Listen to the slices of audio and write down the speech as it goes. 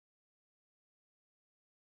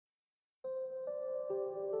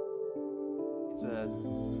It's a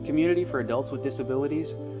community for adults with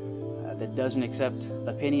disabilities that doesn't accept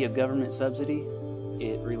a penny of government subsidy.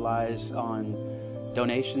 It relies on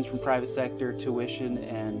donations from private sector, tuition,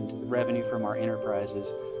 and revenue from our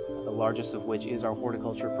enterprises, the largest of which is our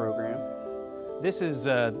horticulture program. This is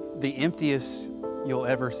the emptiest you'll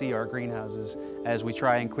ever see our greenhouses as we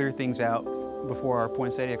try and clear things out before our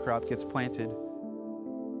poinsettia crop gets planted.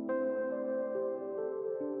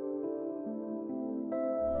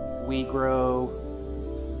 We grow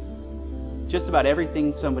just about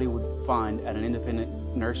everything somebody would find at an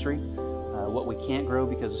independent nursery. What we can't grow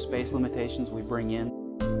because of space limitations, we bring in.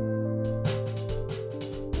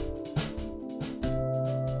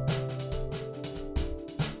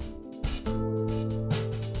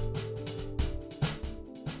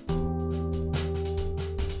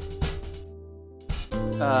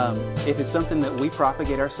 If it's something that we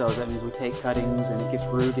propagate ourselves, that means we take cuttings and it gets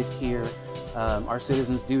rooted here. Our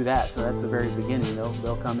citizens do that, so that's the very beginning.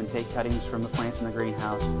 They'll come and take cuttings from the plants in the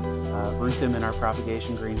greenhouse, root them in our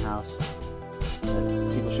propagation greenhouse.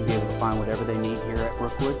 People should be able to find whatever they need here at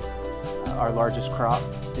Brookwood. Our largest crop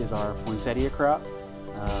is our poinsettia crop,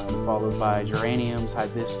 followed by geraniums,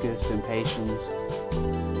 hibiscus, impatiens.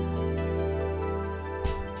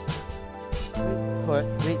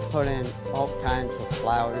 We put in all kinds of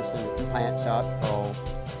flowers and plants up. So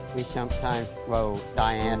we sometimes grow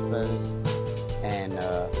dianthus and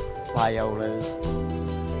violas,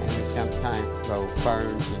 and we sometimes grow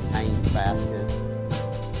ferns and hanging baskets.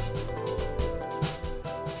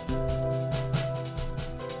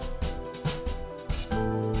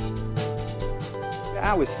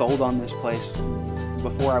 I was sold on this place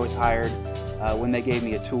before I was hired when they gave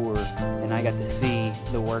me a tour, and I got to see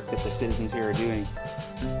the work that the citizens here are doing.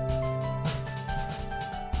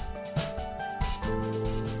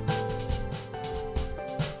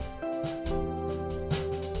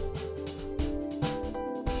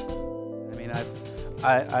 I mean,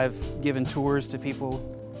 I've given tours to people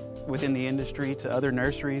within the industry, to other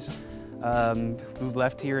nurseries who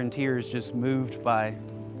left here in tears, just moved by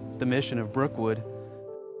the mission of Brookwood.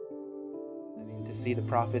 To see the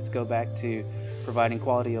profits go back to providing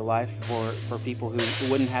quality of life for people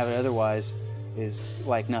who wouldn't have it otherwise is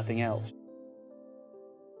like nothing else.